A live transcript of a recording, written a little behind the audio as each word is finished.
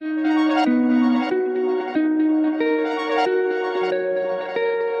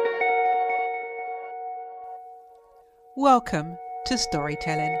Welcome to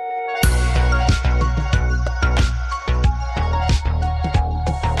Storytelling.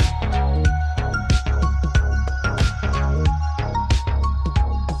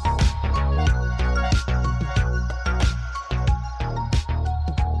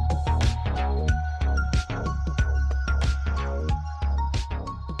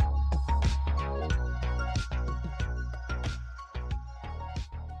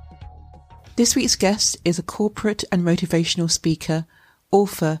 This week's guest is a corporate and motivational speaker,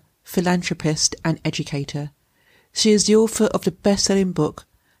 author, philanthropist and educator. She is the author of the best-selling book,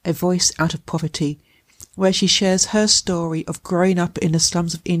 A Voice Out of Poverty, where she shares her story of growing up in the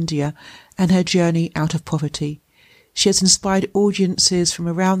slums of India and her journey out of poverty. She has inspired audiences from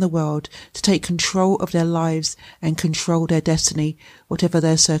around the world to take control of their lives and control their destiny, whatever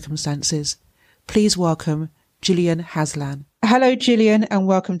their circumstances. Please welcome Gillian Haslan. Hello, Gillian, and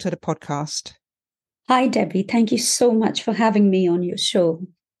welcome to the podcast. Hi, Debbie. Thank you so much for having me on your show.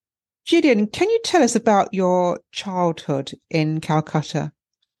 Gillian, can you tell us about your childhood in Calcutta?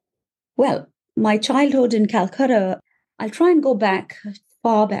 Well, my childhood in Calcutta, I'll try and go back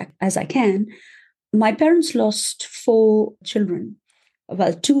far back as I can. My parents lost 4 children.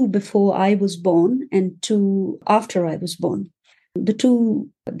 Well, 2 before I was born and 2 after I was born. The 2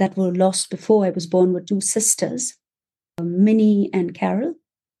 that were lost before I was born were 2 sisters, Minnie and Carol,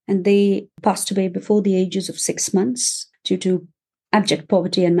 and they passed away before the ages of 6 months due to abject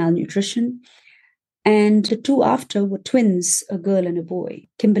poverty and malnutrition. And the 2 after were twins, a girl and a boy,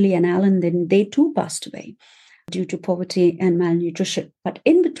 Kimberly and Alan. Then they too passed away due to poverty and malnutrition. But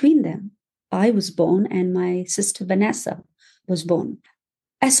in between them, I was born and my sister Vanessa was born.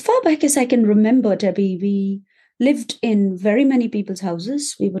 As far back as I can remember, Debbie, we lived in very many people's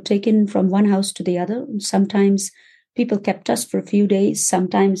houses. We were taken from one house to the other. Sometimes people kept us for a few days.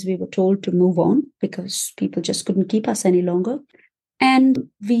 Sometimes we were told to move on because people just couldn't keep us any longer. And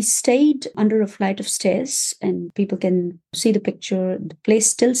we stayed under a flight of stairs, and people can see the picture. The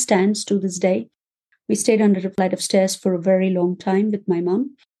place still stands to this day. We stayed under a flight of stairs for a very long time with my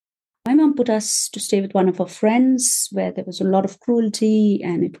mom. My mom put us to stay with one of her friends where there was a lot of cruelty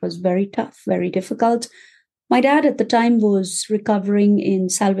and it was very tough, very difficult. My dad at the time was recovering in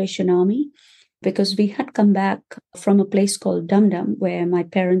Salvation Army because we had come back from a place called Dum Dum where my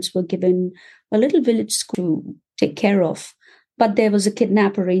parents were given a little village to take care of. But there was a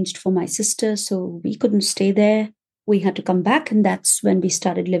kidnap arranged for my sister, so we couldn't stay there. We had to come back, and that's when we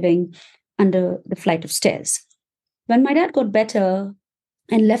started living under the flight of stairs. When my dad got better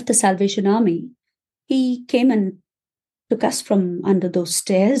and left the Salvation Army, he came and took us from under those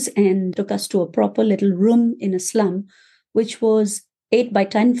stairs and took us to a proper little room in a slum, which was 8 by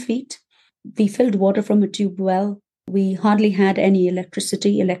 10 feet. We filled water from a tube well. We hardly had any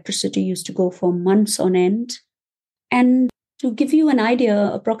electricity. Electricity used to go for months on end. And to give you an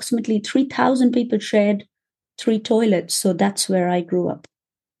idea, approximately 3,000 people shared 3 toilets. So that's where I grew up.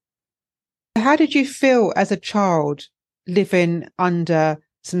 How did you feel as a child living under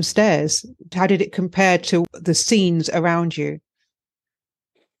some stairs? How did it compare to the scenes around you?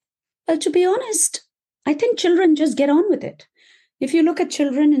 Well, to be honest, I think children just get on with it. If you look at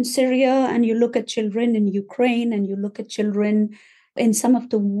children in Syria and you look at children in Ukraine and you look at children in some of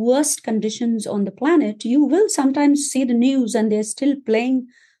the worst conditions on the planet, you will sometimes see the news and they're still playing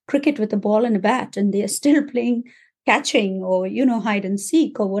cricket with a ball and a bat, and they're still playing catching or, hide and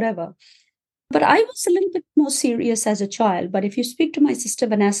seek or whatever. But I was a little bit more serious as a child. But if you speak to my sister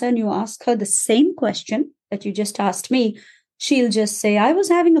Vanessa and you ask her the same question that you just asked me, she'll just say, I was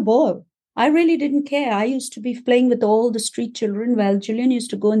having a ball. I really didn't care. I used to be playing with all the street children while Gillian used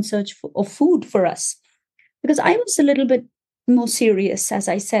to go and search for food for us. Because I was a little bit more serious, as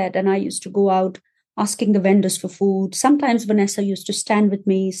I said, and I used to go out asking the vendors for food. Sometimes Vanessa used to stand with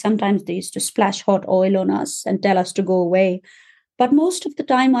me. Sometimes they used to splash hot oil on us and tell us to go away. But most of the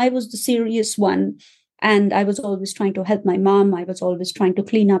time, I was the serious one. And I was always trying to help my mom. I was always trying to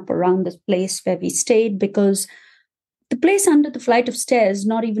clean up around the place where we stayed, because the place under the flight of stairs,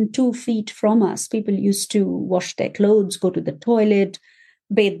 not even 2 feet from us, people used to wash their clothes, go to the toilet,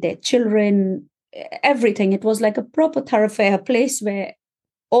 bathe their children, everything. It was like a proper thoroughfare, a place where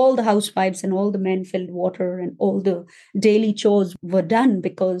all the housewives and all the men filled water and all the daily chores were done,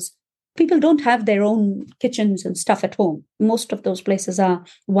 because people don't have their own kitchens and stuff at home. Most of those places are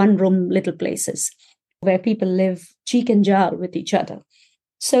one-room little places where people live cheek and jowl with each other.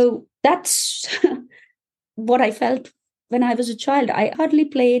 So that's what I felt when I was a child. I hardly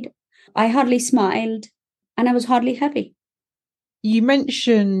played, I hardly smiled, and I was hardly happy. You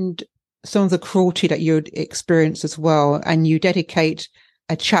mentioned some of the cruelty that you'd experienced as well, and you dedicate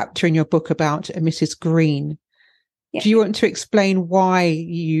a chapter in your book about Mrs. Green. Yeah. Do you want to explain why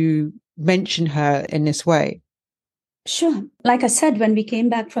you mention her in this way? Sure. Like I said, when we came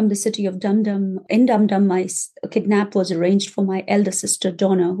back from the city of Dum Dum, in Dum Dum, my kidnap was arranged for my elder sister,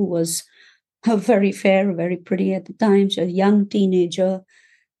 Donna, who was very fair, very pretty at the time. She was a young teenager.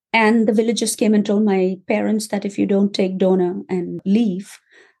 And the villagers came and told my parents that if you don't take Donna and leave,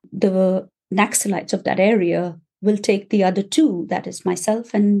 the Naxalites of that area will take the other two, that is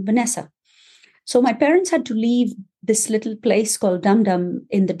myself and Vanessa. So my parents had to leave this little place called Dum Dum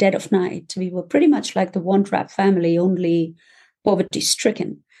in the dead of night. We were pretty much like the Von Trapp family, only poverty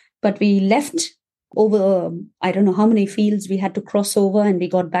stricken. But we left over, I don't know how many fields we had to cross over, and we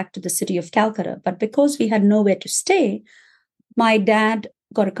got back to the city of Calcutta. But because we had nowhere to stay, my dad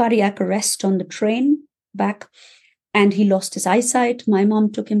got a cardiac arrest on the train back, and he lost his eyesight. My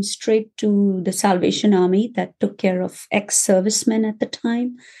mom took him straight to the Salvation Army that took care of ex-servicemen at the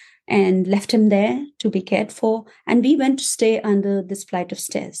time and left him there to be cared for. And we went to stay under this flight of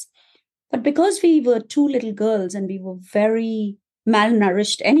stairs. But because we were two little girls and we were very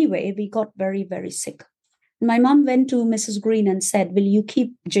malnourished anyway, we got very, very sick. My mom went to Mrs. Green and said, "Will you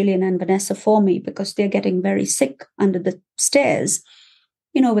keep Jillian and Vanessa for me? Because they're getting very sick under the stairs,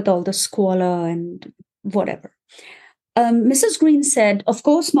 with all the squalor and whatever." Mrs. Green said, "Of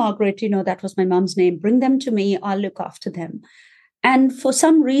course, Margaret, that was my mom's name. Bring them to me. I'll look after them." And for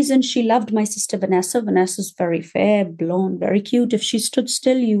some reason, she loved my sister Vanessa. Vanessa's very fair, blonde, very cute. If she stood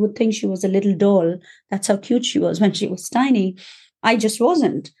still, you would think she was a little doll. That's how cute she was when she was tiny. I just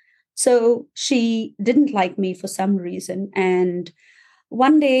wasn't. So she didn't like me for some reason. And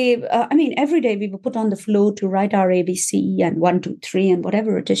one day, every day we were put on the floor to write our ABC and 1, 2, 3 and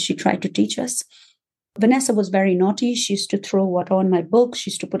whatever it is she tried to teach us. Vanessa was very naughty. She used to throw water on my book. She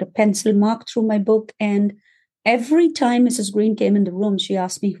used to put a pencil mark through my book. And every time Mrs. Green came in the room, she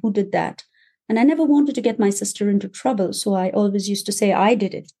asked me, "Who did that?" And I never wanted to get my sister into trouble. So I always used to say I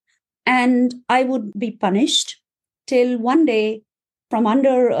did it. And I would be punished till one day, from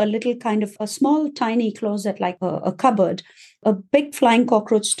under a little kind of a small, tiny closet, like a cupboard, a big flying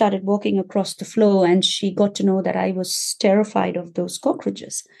cockroach started walking across the floor. And she got to know that I was terrified of those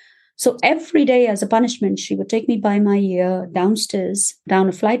cockroaches. So every day as a punishment, she would take me by my ear downstairs, down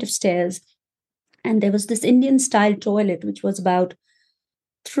a flight of stairs. And there was this Indian style toilet, which was about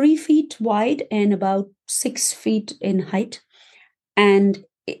 3 feet wide and about 6 feet in height. And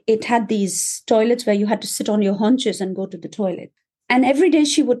it had these toilets where you had to sit on your haunches and go to the toilet. And every day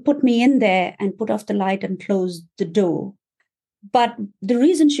she would put me in there and put off the light and close the door. But the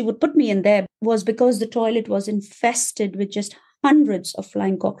reason she would put me in there was because the toilet was infested with just hundreds of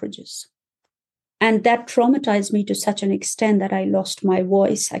flying cockroaches. And that traumatized me to such an extent that I lost my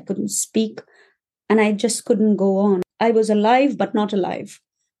voice. I couldn't speak. And I just couldn't go on. I was alive, but not alive.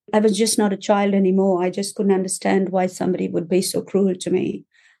 I was just not a child anymore. I just couldn't understand why somebody would be so cruel to me.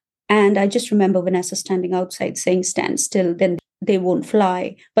 And I just remember Vanessa standing outside saying, "Stand still, then they won't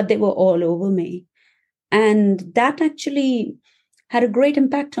fly." But they were all over me. And that actually had a great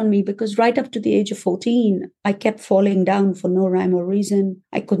impact on me because right up to the age of 14, I kept falling down for no rhyme or reason.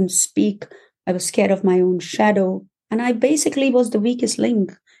 I couldn't speak. I was scared of my own shadow. And I basically was the weakest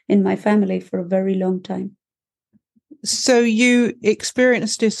link in my family for a very long time. So you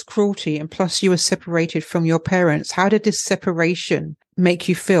experienced this cruelty and plus you were separated from your parents. How did this separation make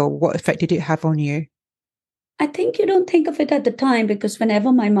you feel? What effect did it have on you? I think you don't think of it at the time because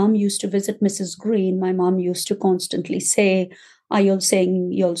whenever my mom used to visit Mrs. Green, my mom used to constantly say, "Are you all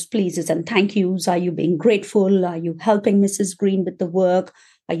saying your pleases and thank yous? Are you being grateful? Are you helping Mrs. Green with the work?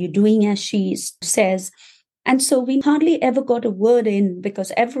 Are you doing as she says?" And so we hardly ever got a word in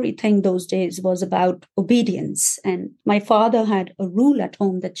because everything those days was about obedience. And my father had a rule at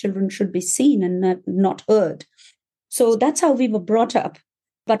home that children should be seen and not heard. So that's how we were brought up.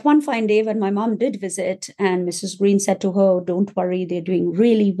 But one fine day when my mom did visit and Mrs. Green said to her, "Don't worry, they're doing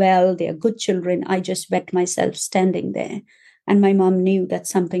really well. They're good children," I just wet myself standing there. And my mom knew that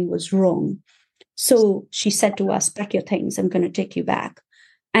something was wrong. So she said to us, "Pack your things. I'm going to take you back."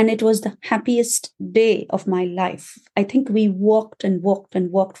 And it was the happiest day of my life. I think we walked and walked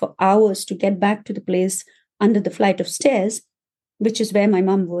and walked for hours to get back to the place under the flight of stairs, which is where my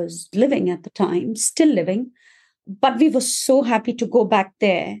mom was living at the time, still living. But we were so happy to go back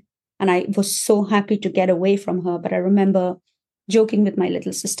there. And I was so happy to get away from her. But I remember joking with my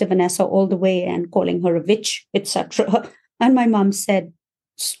little sister Vanessa all the way and calling her a witch, etc. And my mom said,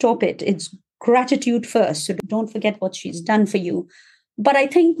 "Stop it. It's gratitude first. So don't forget what she's done for you." But I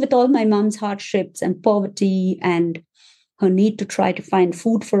think with all my mom's hardships and poverty and her need to try to find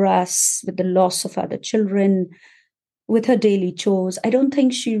food for us, with the loss of other children, with her daily chores, I don't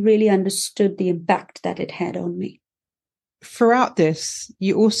think she really understood the impact that it had on me. throughout this,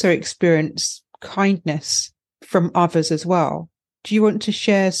 you also experience kindness from others as well. Do you want to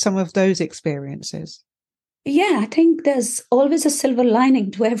share some of those experiences? Yeah, I think there's always a silver lining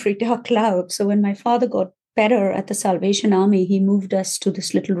to every dark cloud. So when my father got better at the Salvation Army, he moved us to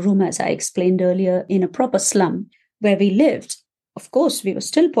this little room, as I explained earlier, in a proper slum where we lived. Of course, we were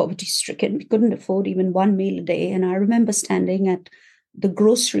still poverty stricken. We couldn't afford even one meal a day. And I remember standing at the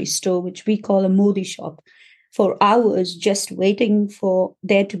grocery store, which we call a Modi shop, for hours just waiting for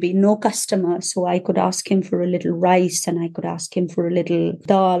there to be no customer. So I could ask him for a little rice and I could ask him for a little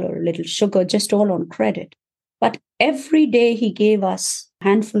dal or a little sugar, just all on credit. But every day he gave us a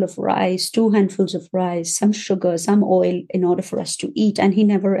handful of rice, 2 handfuls of rice, some sugar, some oil in order for us to eat. And he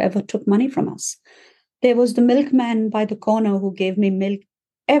never ever took money from us. There was the milkman by the corner who gave me milk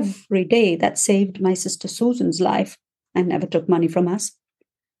every day. That saved my sister Susan's life and never took money from us.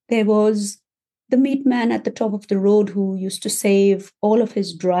 There was the meat man at the top of the road who used to save all of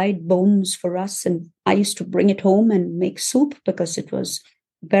his dried bones for us. And I used to bring it home and make soup because it was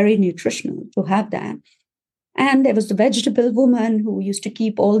very nutritional to have that. And there was the vegetable woman who used to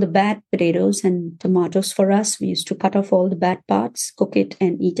keep all the bad potatoes and tomatoes for us. We used to cut off all the bad parts, cook it,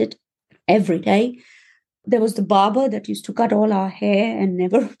 and eat it every day. There was the barber that used to cut all our hair and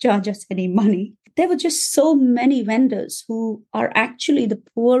never charge us any money. There were just so many vendors who are actually the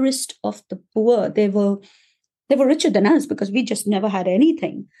poorest of the poor. They were richer than us because we just never had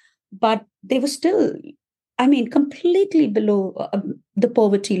anything. But they were still, completely below the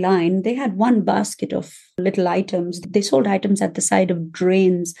poverty line. They had one basket of little items. They sold items at the side of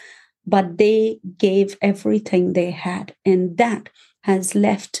drains, but they gave everything they had. And that has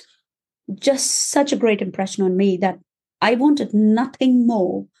left just such a great impression on me that I wanted nothing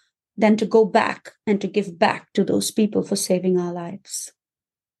more than to go back and to give back to those people for saving our lives.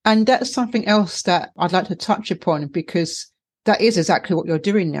 And that's something else that I'd like to touch upon, because that is exactly what you're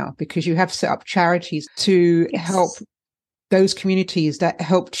doing now, because you have set up charities to help those communities that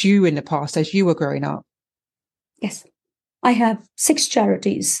helped you in the past as you were growing up. Yes. I have 6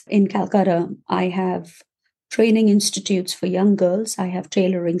 charities in Calcutta. I have training institutes for young girls. I have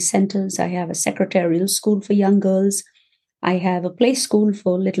tailoring centers. I have a secretarial school for young girls. I have a play school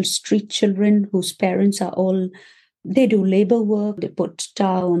for little street children whose parents are they do labor work. They put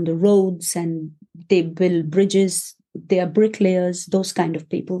tar on the roads and they build bridges. They are bricklayers, those kind of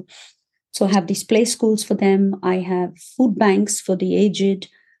people. So I have these play schools for them. I have food banks for the aged.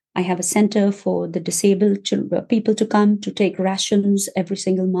 I have a center for the disabled people to come to take rations every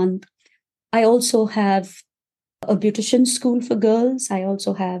single month. I also have a beautician school for girls. I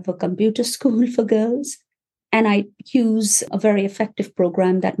also have a computer school for girls. And I use a very effective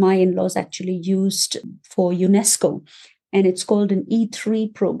program that my in-laws actually used for UNESCO. And it's called an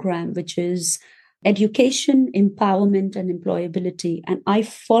E3 program, which is education, empowerment, and employability. And I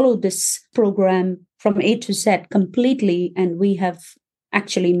follow this program from A to Z completely. And we have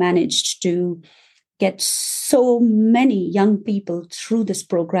actually managed to get so many young people through this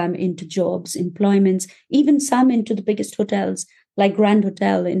program into jobs, employments, even some into the biggest hotels like Grand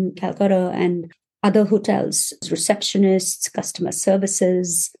Hotel in Calcutta and other hotels, receptionists, customer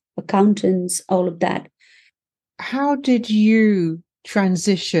services, accountants, all of that. How did you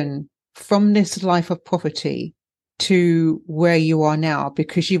transition from this life of poverty to where you are now?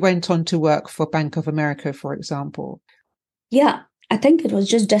 Because you went on to work for Bank of America, for example. Yeah, I think it was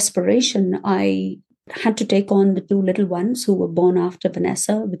just desperation. I had to take on the 2 little ones who were born after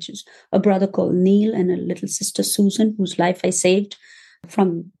Vanessa, which is a brother called Neil and a little sister Susan, whose life I saved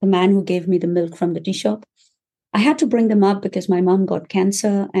from the man who gave me the milk from the tea shop. I had to bring them up because my mom got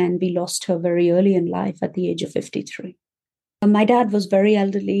cancer and we lost her very early in life at the age of 53. My dad was very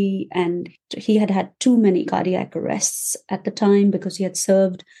elderly and he had had too many cardiac arrests at the time because he had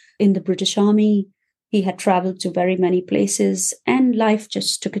served in the British Army. He had traveled to very many places and life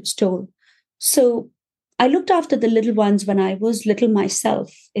just took its toll. So I looked after the little ones when I was little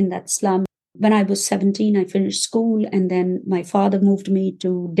myself in that slum. When I was 17, I finished school and then my father moved me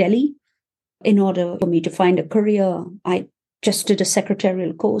to Delhi in order for me to find a career. I just did a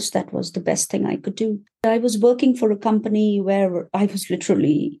secretarial course. That was the best thing I could do. I was working for a company where I was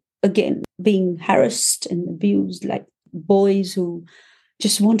literally, again, being harassed and abused, like boys who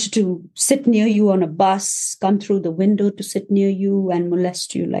just wanted to sit near you on a bus, come through the window to sit near you and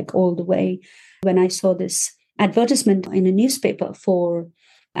molest you like all the way. When I saw this advertisement in a newspaper for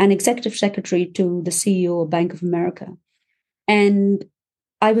an executive secretary to the CEO of Bank of America. And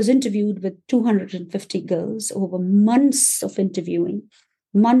I was interviewed with 250 girls over months of interviewing,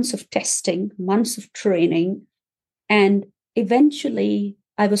 months of testing, months of training. And eventually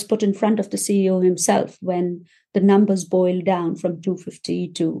I was put in front of the CEO himself when the numbers boiled down from 250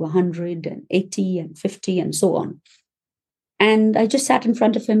 to 180 and 50 and so on. And I just sat in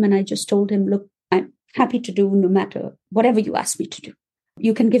front of him and I just told him, look, I'm happy to do no matter whatever you ask me to do.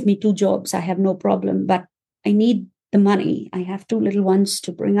 You can give me 2 jobs. I have no problem, but I need the money. I have 2 little ones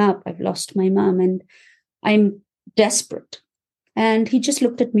to bring up. I've lost my mom and I'm desperate. And he just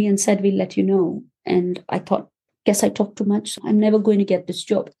looked at me and said, we'll let you know. And I thought, guess I talked too much. I'm never going to get this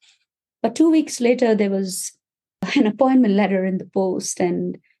job. But 2 weeks later, there was an appointment letter in the post.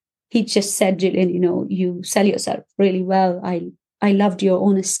 And he just said, Gillian, you sell yourself really well. I loved your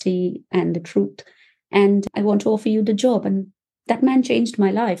honesty and the truth. And I want to offer you the job. And that man changed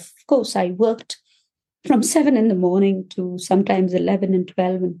my life. Of course, I worked from 7 in the morning to sometimes 11 and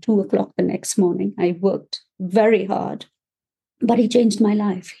 12 and 2 o'clock the next morning. I worked very hard, but he changed my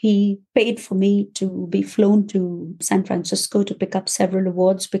life. He paid for me to be flown to San Francisco to pick up several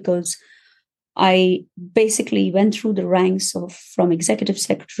awards because I basically went through the ranks from executive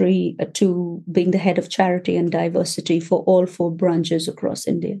secretary to being the head of charity and diversity for all 4 branches across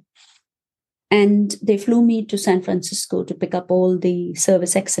India. And they flew me to San Francisco to pick up all the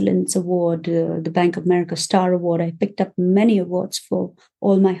Service Excellence Award, the Bank of America Star Award. I picked up many awards for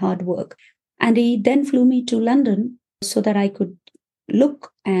all my hard work. And he then flew me to London so that I could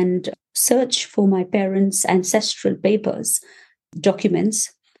look and search for my parents' ancestral papers,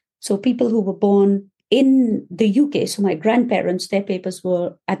 documents. So people who were born in the UK, so my grandparents, their papers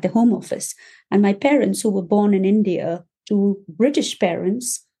were at the Home Office. And my parents who were born in India to British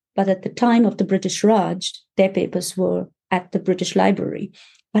parents, but at the time of the British Raj, their papers were at the British Library.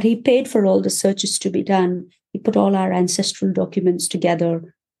 But he paid for all the searches to be done. He put all our ancestral documents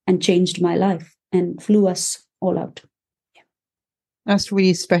together and changed my life and flew us all out. Yeah. That's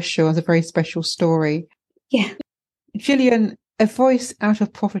really special. It's a very special story. Yeah. Gillian, A Voice Out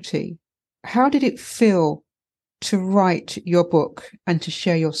of Poverty. How did it feel to write your book and to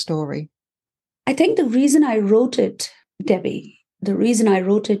share your story? I think the reason I wrote it, Debbie, the reason I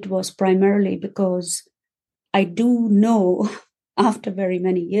wrote it was primarily because I do know after very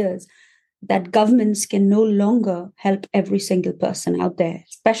many years that governments can no longer help every single person out there,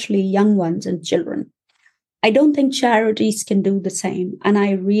 especially young ones and children. I don't think charities can do the same. And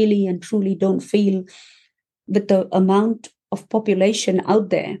I really and truly don't feel with the amount of population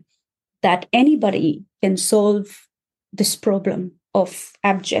out there that anybody can solve this problem of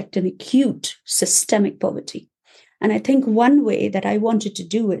abject and acute systemic poverty. And I think one way that I wanted to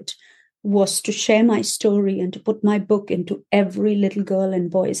do it was to share my story and to put my book into every little girl and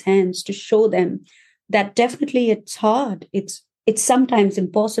boy's hands to show them that definitely it's hard. It's sometimes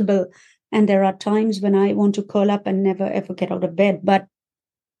impossible. And there are times when I want to curl up and never, ever get out of bed. But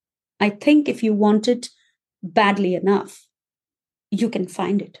I think if you want it badly enough, you can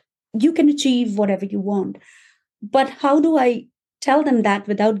find it. You can achieve whatever you want. But how do I tell them that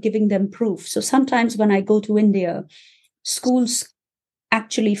without giving them proof? So sometimes when I go to India, schools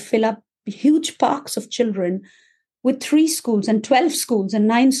actually fill up huge parks of children with 3 schools and 12 schools and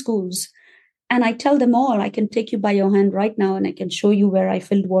 9 schools. And I tell them all, I can take you by your hand right now and I can show you where I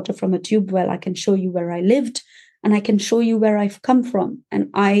filled water from a tube well. I can show you where I lived and I can show you where I've come from. And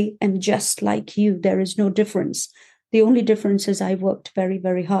I am just like you. There is no difference. The only difference is I worked very,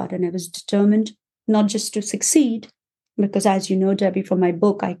 very hard and I was determined not just to succeed, because as you know, Debbie, from my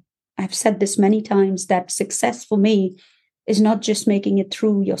book, I've said this many times that success for me is not just making it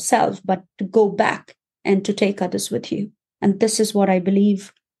through yourself, but to go back and to take others with you. And this is what I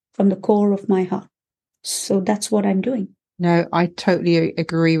believe from the core of my heart. So that's what I'm doing. No, I totally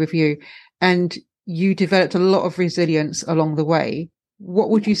agree with you. And you developed a lot of resilience along the way. What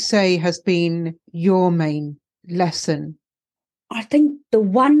would you say has been your main lesson? I think the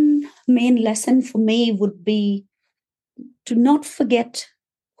one main lesson for me would be to not forget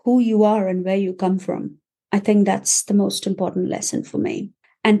who you are and where you come from. I think that's the most important lesson for me.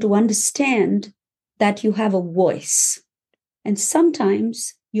 And to understand that you have a voice. And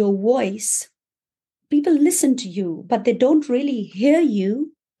sometimes your voice, people listen to you, but they don't really hear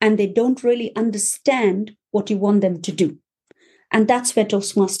you and they don't really understand what you want them to do. And that's where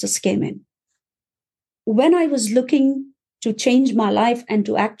Toastmasters came in. When I was looking to change my life and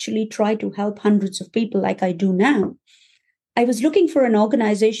to actually try to help hundreds of people like I do now, I was looking for an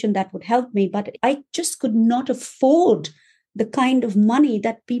organization that would help me, but I just could not afford the kind of money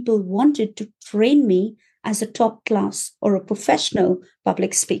that people wanted to train me as a top class or a professional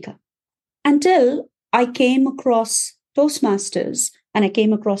public speaker. Until I came across Toastmasters and I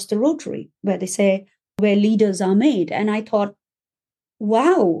came across the Rotary, where they say, where leaders are made. And I thought,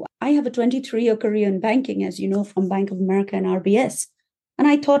 wow, I have a 23-year career in banking, as you know, from Bank of America and RBS. And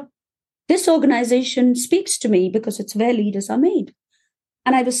I thought, this organization speaks to me because it's where leaders are made.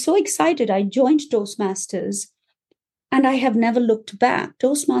 And I was so excited. I joined Toastmasters and I have never looked back.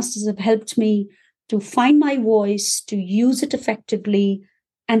 Toastmasters have helped me to find my voice, to use it effectively,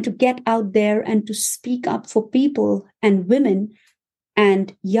 and to get out there and to speak up for people and women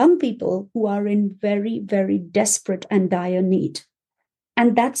and young people who are in very, very desperate and dire need.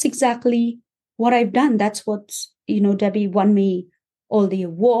 And that's exactly what I've done. That's what's, Debbie won me all the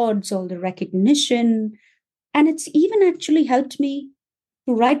awards, all the recognition. And it's even actually helped me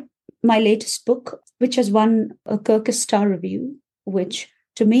to write my latest book, which has won a Kirkus Star Review, which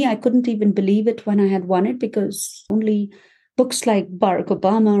to me, I couldn't even believe it when I had won it, because only books like Barack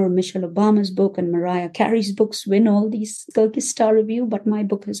Obama or Michelle Obama's book and Mariah Carey's books win all these Kirkus Star Review, but my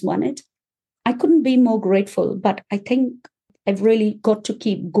book has won it. I couldn't be more grateful, but I think I've really got to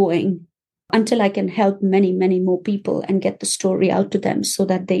keep going until I can help many, many more people and get the story out to them so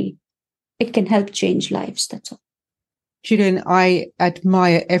that it can help change lives. That's all. Julian, I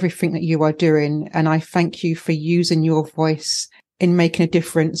admire everything that you are doing, and I thank you for using your voice in making a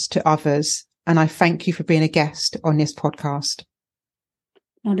difference to others. And I thank you for being a guest on this podcast.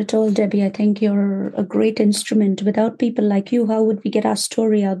 Not at all, Debbie. I think you're a great instrument. Without people like you, how would we get our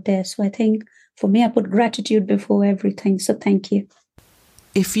story out there? So I think for me, I put gratitude before everything. So thank you.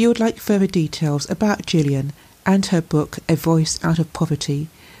 If you would like further details about Gillian and her book, A Voice Out of Poverty,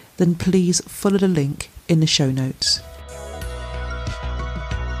 then please follow the link in the show notes.